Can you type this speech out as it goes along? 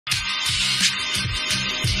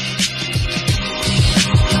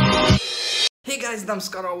Hey guys,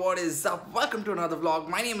 Namaskara, what is up? Welcome to another vlog.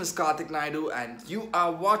 My name is Karthik Naidu and you are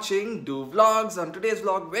watching Do Vlogs. On today's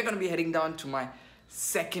vlog, we're going to be heading down to my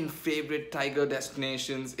second favorite tiger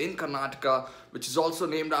destinations in Karnataka, which is also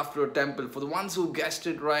named after a temple. For the ones who guessed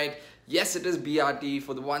it right, yes, it is BRT.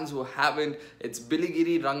 For the ones who haven't, it's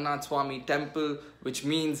Biligiri Rangnath Swami Temple, which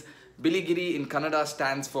means Biligiri in Kannada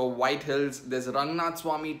stands for White Hills. There's a Rangnath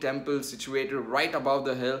Swami temple situated right above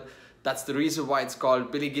the hill. That's the reason why it's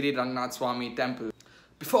called Biligiri Rangnath Swami Temple.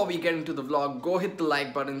 Before we get into the vlog, go hit the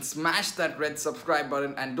like button, smash that red subscribe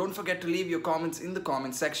button, and don't forget to leave your comments in the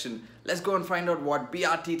comment section. Let's go and find out what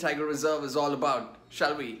BRT Tiger Reserve is all about,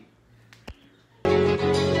 shall we?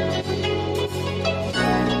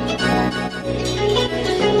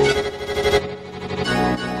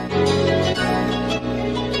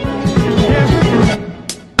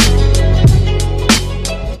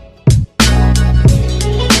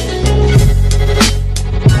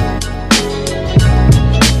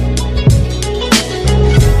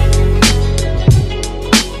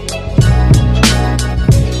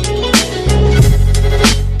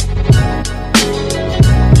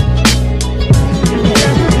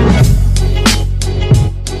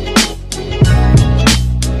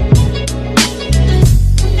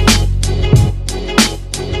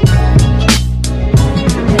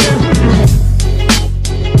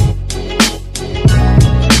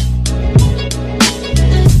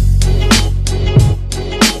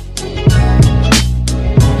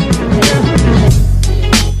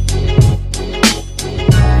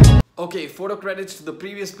 Okay, photo credits to the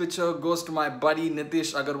previous picture goes to my buddy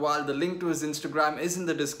Nitish Agarwal. The link to his Instagram is in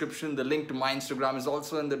the description. The link to my Instagram is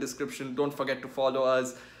also in the description. Don't forget to follow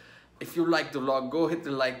us. If you like the vlog, go hit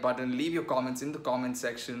the like button. Leave your comments in the comment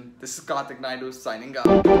section. This is Karthik Naidu signing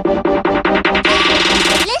out.